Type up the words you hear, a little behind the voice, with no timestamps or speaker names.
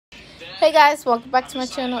Hey guys, welcome back to my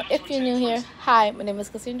channel. If you're new here, hi, my name is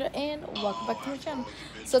Cassandra and welcome back to my channel.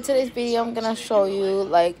 So today's video I'm gonna show you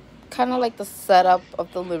kind of like the setup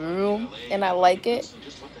of the living room, and I like it.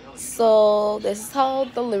 So this is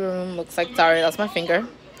how the living room looks like. Sorry, that's my finger.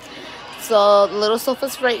 So the little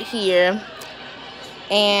sofa's right here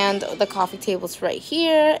and the coffee table's right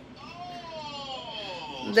here.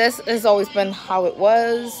 This has always been how it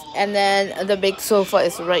was, and then the big sofa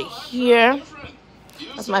is right here.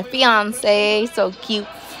 That's my fiance, so cute.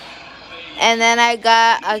 And then I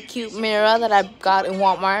got a cute mirror that I got in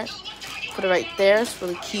Walmart. Put it right there. It's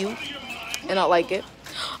really cute, and I like it.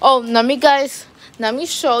 Oh, let me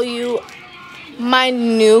show you my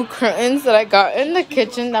new curtains that I got in the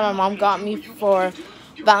kitchen that my mom got me for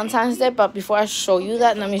Valentine's Day. But before I show you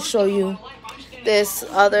that, let me show you this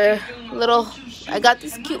other little. I got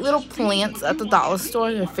these cute little plants at the dollar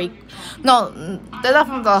store. They're fake. No, they're not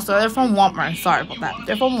from the dollar store. They're from Walmart. Sorry about that.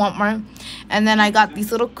 They're from Walmart. And then I got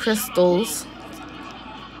these little crystals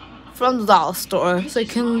from the dollar store, so it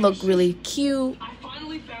can look really cute.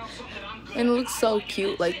 And it looks so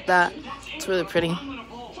cute like that. It's really pretty.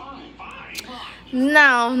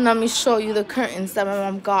 Now, let me show you the curtains that my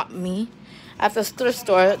mom got me at the thrift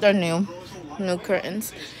store. They're new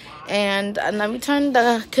curtains. And let me turn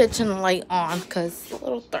the kitchen light on because it's a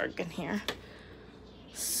little dark in here.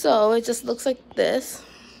 So it just looks like this.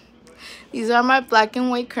 These are my black and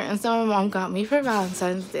white curtains that my mom got me for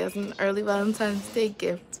Valentine's Day as an early Valentine's Day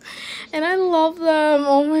gift. And I love them.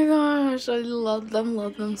 Oh my gosh. I love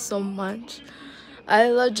them so much. I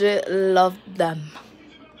legit love them.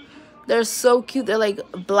 They're so cute. They're like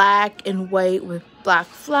black and white with black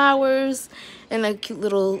flowers and a cute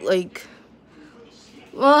little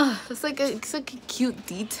it's like a cute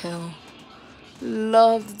detail.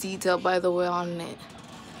 Love the detail, by the way, on it.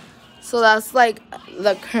 So that's like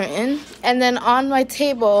the curtain. And then on my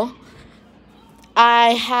table, I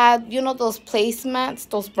had, those placemats,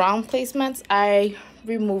 those brown placemats. I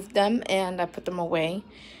removed them and I put them away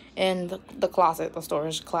in the closet, the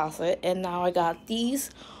storage closet. And now I got these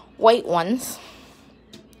white ones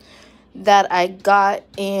that I got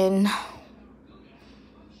in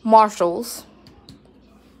Marshall's.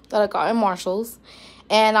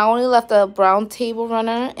 And I only left the brown table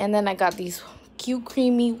runner, and then I got these cute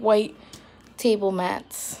creamy white table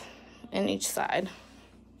mats in each side.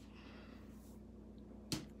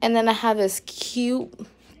 And then I have this cute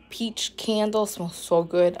peach candle. It smells so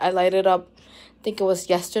good. I lighted it up, I think it was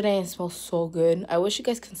yesterday, and it smells so good. I wish you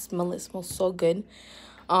guys can smell it. It smells so good.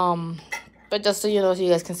 But just so you know, so you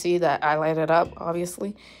guys can see that I light it up,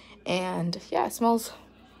 obviously. And yeah, it smells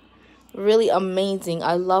really amazing.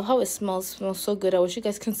 I love how it smells. It smells so good. I wish you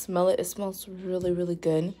guys can smell it. It smells really, really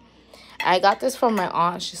good. I got this from my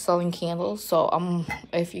aunt. She's selling candles. So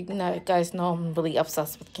if you guys know, I'm really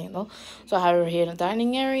obsessed with candle. So I have her here in the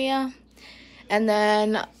dining area. And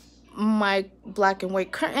then my black and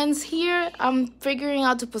white curtains here. I'm figuring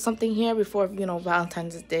out to put something here before,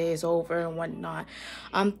 Valentine's Day is over and whatnot.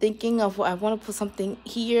 I'm thinking of I want to put something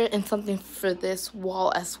here and something for this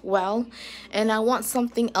wall as well. And I want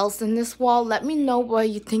something else in this wall. Let me know what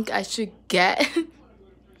you think I should get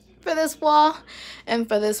for this wall and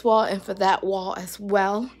for this wall and for that wall as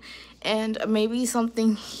well. And maybe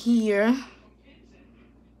something here,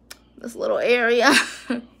 this little area.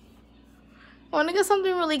 I want to get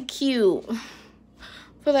something really cute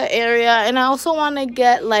for that area. And I also want to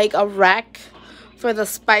get like a rack for the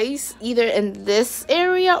spice, either in this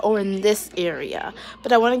area or in this area.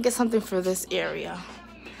 But I want to get something for this area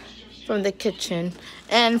from the kitchen.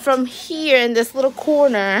 And from here in this little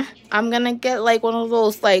corner, I'm going to get like one of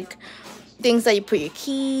those things that you put your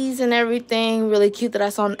keys and everything. Really cute that I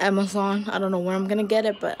saw on Amazon. I don't know where I'm going to get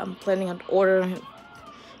it, but I'm planning on ordering it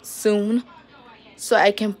soon. So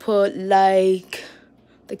I can put like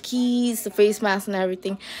the keys, the face mask, and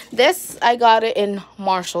everything. This, I got it in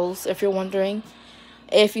Marshall's, if you're wondering.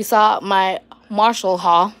 If you saw my Marshall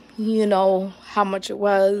haul, you know how much it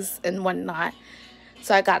was and whatnot.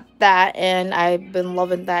 So I got that, and I've been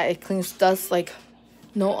loving that. It cleans dust like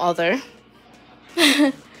no other.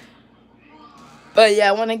 But yeah,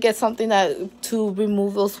 I want to get something to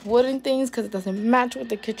remove those wooden things because it doesn't match with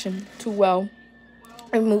the kitchen too well.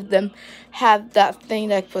 Remove them, have that thing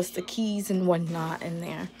that puts the keys and whatnot in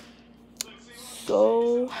there.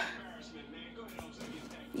 So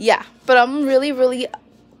yeah, but I'm really, really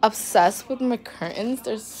obsessed with my curtains.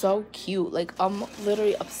 They're so cute. Like, I'm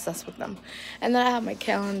literally obsessed with them. And then I have my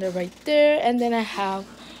calendar right there, and then I have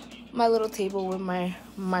my little table with my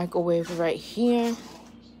microwave right here.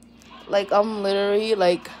 Like, I'm literally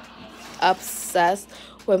obsessed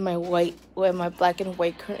with my black and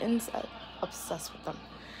white curtains. I'm obsessed with them.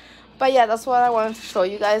 But yeah, that's what I wanted to show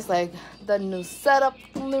you guys, like the new setup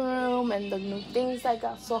in the room and the new things I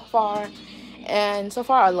got so far. And so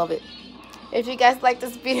far I love it. If you guys like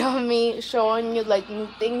this video of me showing you like new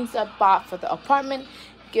things I bought for the apartment,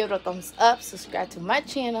 give it a thumbs up, subscribe to my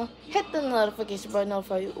channel, hit the notification button,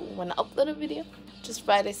 notify you when I upload a video. Just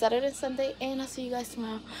Friday, Saturday, Sunday, and I'll see you guys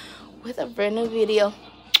tomorrow with a brand new video.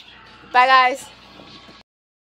 Bye guys.